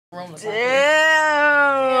Damn,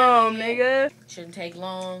 nigga. Shouldn't take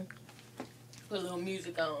long. Put a little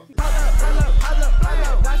music on.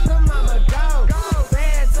 Watch the mama go.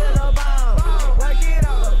 Bad to the bone. Work it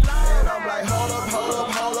on the floor. And I'm like, hold up.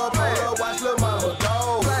 Watch the mama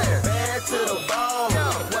go. Bad to the bone.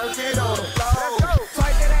 Work it on the floor.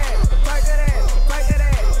 Twice that ass.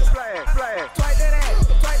 Flag. Twice that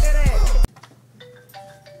ass.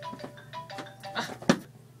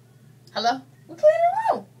 Hello? We're cleaning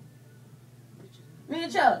the room. Me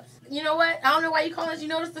and Chubbs. You know what? I don't know why you calling us. You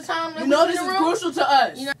notice the time? You know this is crucial to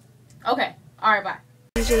us. You know? Okay. All right, bye.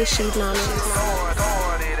 DJ Sheet Mama.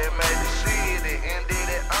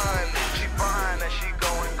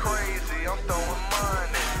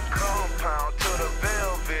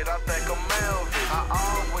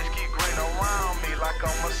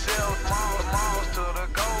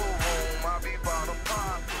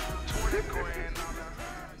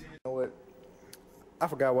 You know what? I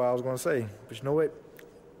forgot what I was going to say, but you know what?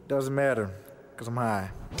 Doesn't matter, because I'm high.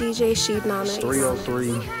 DJ Sheet Mama.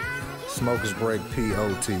 303 Smokers Break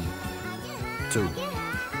POT 2.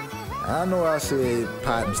 I know I said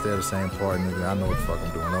pot instead of saying part, nigga. I know what the fuck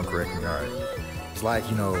I'm doing. Don't correct me, alright? It's like,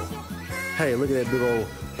 you know, hey, look at that big old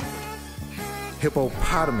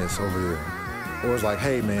hippopotamus over there. Or it's like,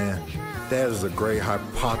 hey, man, that is a great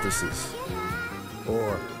hypothesis.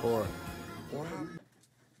 Or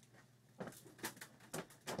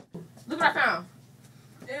Look what I found.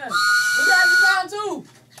 Yeah. Look what I just found too.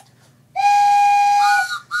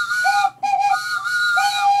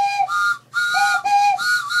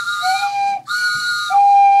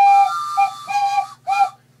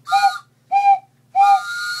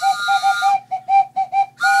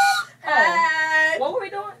 Hey. What were we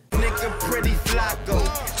doing? Nigga pretty flacco.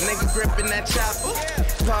 Nigga gripping that chopper.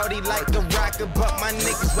 Party like a rocker, but my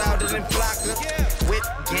niggas wilder than Flocka. With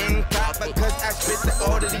gang popper, cause I spit to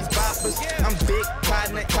all of these boppers. I'm big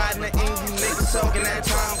partner, and you niggas talking that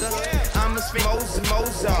tonga. I'm a spin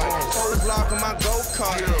Mozart. Hoes lock on my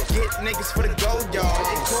go-kart. Get niggas for the gold yard.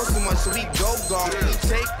 It costs too much, so we go guard. We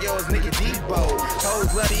take yours, nigga Debo.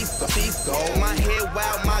 Hoes love these gold. My head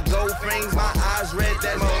wild, my gold frames, my eyes red,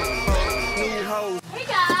 that's new hoes. Hey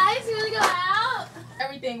guys, you wanna go out?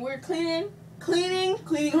 Everything. We're cleaning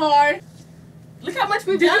hard. Look how much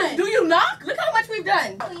we've done. Do you knock? Look how much we've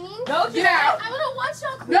done. Go get Yeah. out. I wanna watch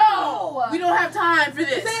y'all clean. No, we don't have time for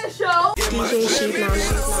this. This ain't a show. DJ Sheet Mama.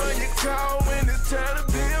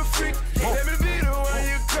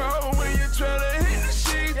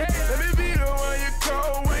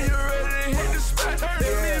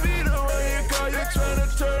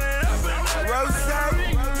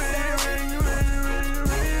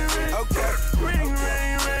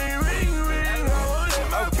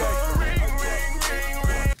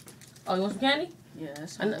 Oh, you want some candy? Yeah,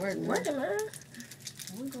 that's I know. what we're Working, man.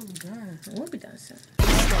 We're gonna be done. We'll be done soon.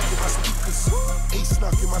 Ace knock in my speakers. Ace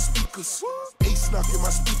knock in my speakers. Ace knock in my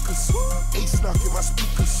speakers. Ace knock in my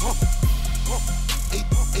speakers.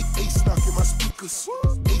 Ace knock in my speakers.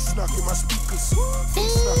 Ace knock in my speakers. Are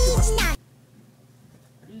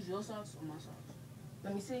these your socks or my socks?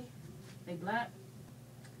 Let me see. They black.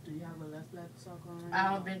 Do you have a left black sock on? I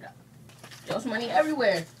don't think. There's money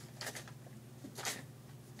everywhere.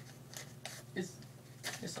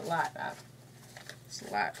 It's a lot. It's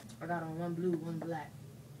a lot. I got on one blue, one black.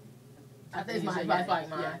 I think it's mine. like mine.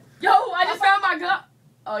 Yeah. Yo, I just found my gum.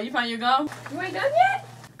 Oh, you found your gum? You ain't done yet?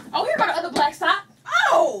 Oh, here go the other black sock.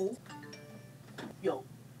 Oh! Yo,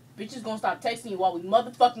 bitches gonna stop texting you while we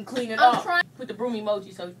motherfucking clean it I'm up. trying. Put the broom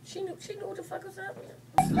emoji so she knew what the fuck was happening.